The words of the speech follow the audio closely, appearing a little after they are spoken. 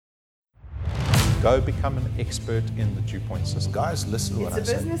Go become an expert in the Dew Point system. Guys, listen to what I It's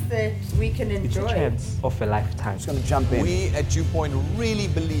a say. business that we can enjoy. It's a chance of a lifetime. Just going to jump in. We at Dew Point really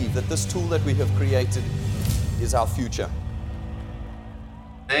believe that this tool that we have created is our future.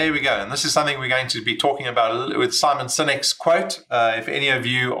 There we go. And this is something we're going to be talking about with Simon Sinek's quote. If any of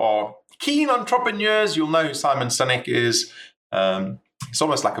you are keen entrepreneurs, you'll know who Simon Sinek is. He's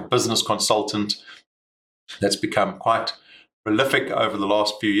almost like a business consultant that's become quite prolific over the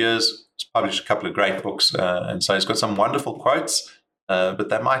last few years. He's published a couple of great books, and so he's got some wonderful quotes, but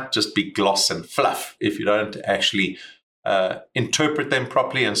they might just be gloss and fluff if you don't actually interpret them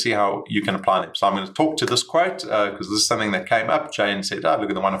properly and see how you can apply them. So I'm going to talk to this quote because this is something that came up. Jane said, look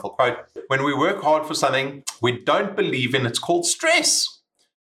at the wonderful quote. When we work hard for something we don't believe in, it's called stress.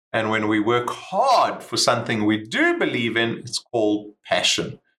 And when we work hard for something we do believe in, it's called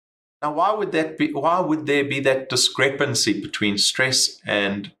passion. Now, why would there be that discrepancy between stress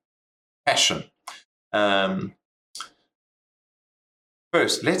and passion?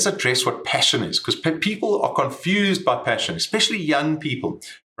 First, let's address what passion is, because people are confused by passion, especially young people,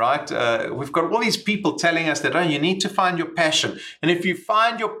 right? We've got all these people telling us that, you need to find your passion. And if you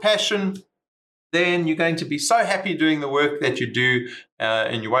find your passion, then you're going to be so happy doing the work that you do,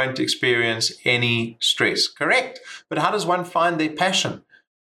 and you won't experience any stress. Correct? But how does one find their passion?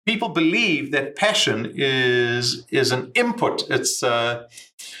 People believe that passion is an input. It's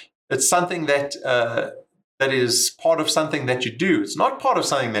something that is part of something that you do. It's not part of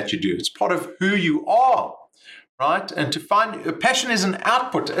something that you do. It's part of who you are, right? And to find passion is an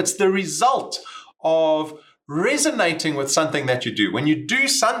output. It's the result of resonating with something that you do. When you do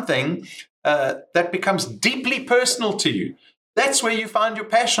something that becomes deeply personal to you, that's where you find your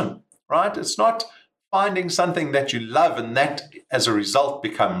passion, right? It's not finding something that you love and that as a result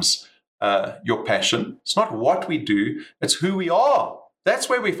becomes your passion. It's not what we do, it's who we are. That's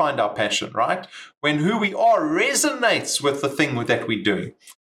where we find our passion, right? When who we are resonates with the thing that we're doing.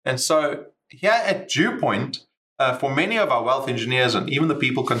 And so here at Dew Point, for many of our wealth engineers and even the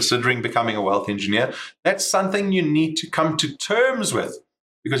people considering becoming a wealth engineer, that's something you need to come to terms with.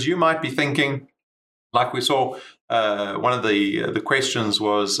 Because you might be thinking, like we saw, one of the questions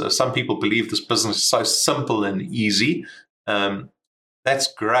was, some people believe this business is so simple and easy.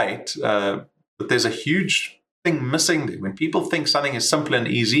 That's great, but there's a huge thing missing there. When people think something is simple and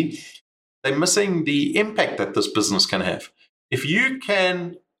easy, they're missing the impact that this business can have. If you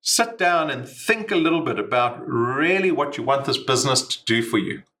can sit down and think a little bit about really what you want this business to do for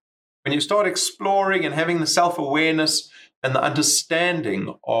you, when you start exploring and having the self-awareness and the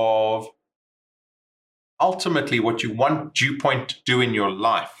understanding of ultimately what you want Dew Point to do in your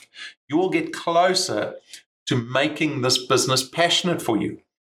life, you will get closer to making this business passionate for you.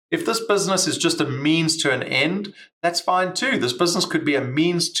 If this business is just a means to an end, that's fine too. This business could be a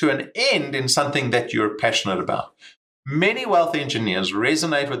means to an end in something that you're passionate about. Many wealth engineers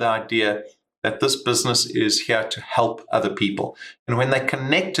resonate with the idea that this business is here to help other people. And when they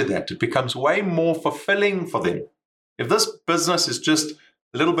connect to that, it becomes way more fulfilling for them. If this business is just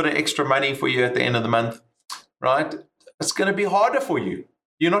a little bit of extra money for you at the end of the month, right, it's going to be harder for you.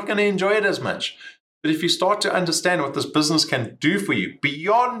 You're not going to enjoy it as much. But if you start to understand what this business can do for you,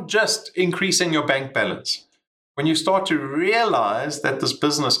 beyond just increasing your bank balance, when you start to realize that this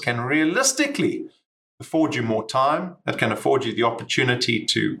business can realistically afford you more time, it can afford you the opportunity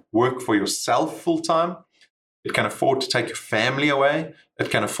to work for yourself full time, it can afford to take your family away, it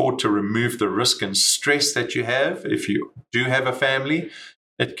can afford to remove the risk and stress that you have if you do have a family,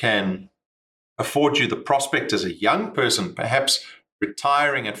 it can afford you the prospect as a young person, perhaps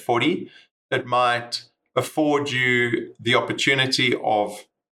retiring at 40, it might afford you the opportunity of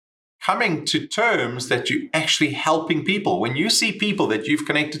coming to terms that you're actually helping people. When you see people that you've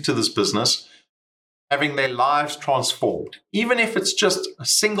connected to this business having their lives transformed, even if it's just a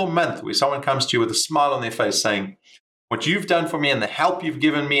single month where someone comes to you with a smile on their face saying, what you've done for me and the help you've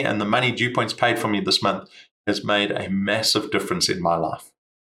given me and the money Dew Point's paid for me this month has made a massive difference in my life.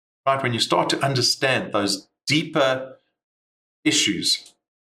 Right? When you start to understand those deeper issues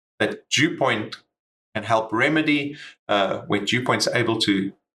that Dew Point can help remedy, where Dew Point's able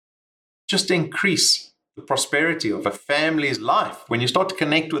to just increase the prosperity of a family's life. When you start to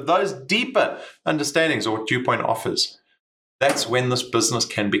connect with those deeper understandings of what Dew Point offers, that's when this business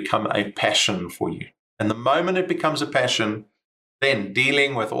can become a passion for you. And the moment it becomes a passion, then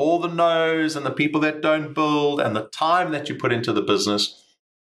dealing with all the no's and the people that don't build and the time that you put into the business,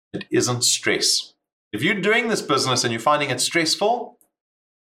 it isn't stress. If you're doing this business and you're finding it stressful,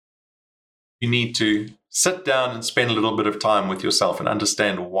 you need to sit down and spend a little bit of time with yourself and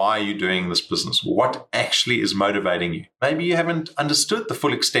understand why you're doing this business. What actually is motivating you? Maybe you haven't understood the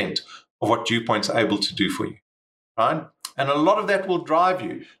full extent of what Dewpoint's able to do for you, right? And a lot of that will drive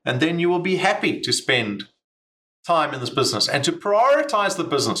you. And then you will be happy to spend time in this business and to prioritize the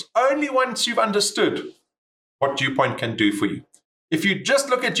business only once you've understood what Dewpoint can do for you. If you just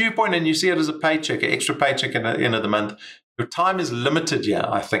look at Dewpoint and you see it as a paycheck, an extra paycheck at the end of the month, your time is limited here,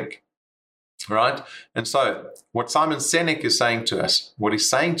 I think. Right? And so what Simon Sinek is saying to us, what he's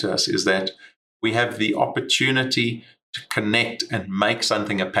saying to us is that we have the opportunity to connect and make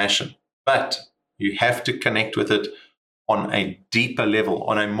something a passion. But you have to connect with it on a deeper level,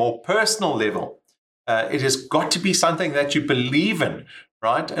 on a more personal level. It has got to be something that you believe in,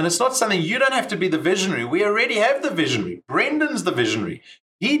 right? And it's not something, you don't have to be the visionary. We already have the visionary. Brendan's the visionary.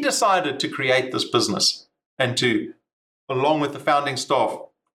 He decided to create this business and to, along with the founding staff,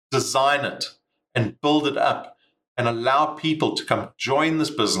 design it and build it up and allow people to come join this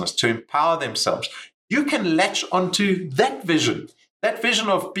business, to empower themselves. You can latch onto that vision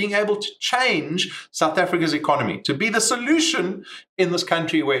of being able to change South Africa's economy, to be the solution in this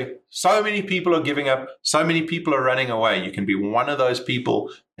country where so many people are giving up, so many people are running away. You can be one of those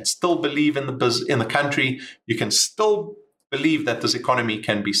people and still believe in the country. You can still believe that this economy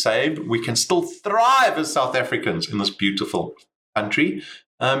can be saved. We can still thrive as South Africans in this beautiful country.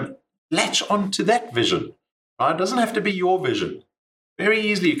 Latch onto that vision, right? It doesn't have to be your vision. Very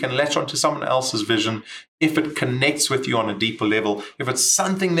easily you can latch onto someone else's vision if it connects with you on a deeper level, if it's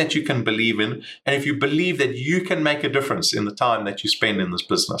something that you can believe in, and if you believe that you can make a difference in the time that you spend in this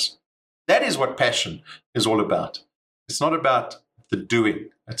business. That is what passion is all about. It's not about the doing.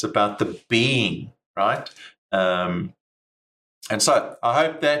 It's about the being, right? And so I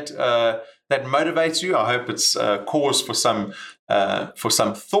hope that that motivates you. I hope it's cause for some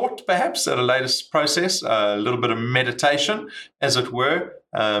thought, perhaps, at a later process, a little bit of meditation, as it were.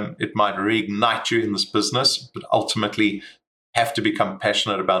 It might reignite you in this business, but ultimately have to become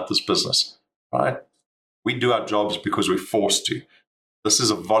passionate about this business, right? We do our jobs because we're forced to. This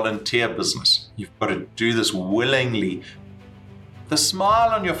is a volunteer business. You've got to do this willingly. The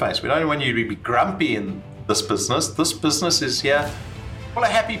smile on your face. We don't want you to be grumpy in this business. This business is here full of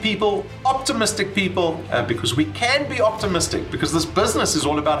happy people, optimistic people, because we can be optimistic, because this business is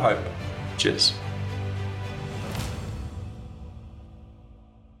all about hope. Cheers.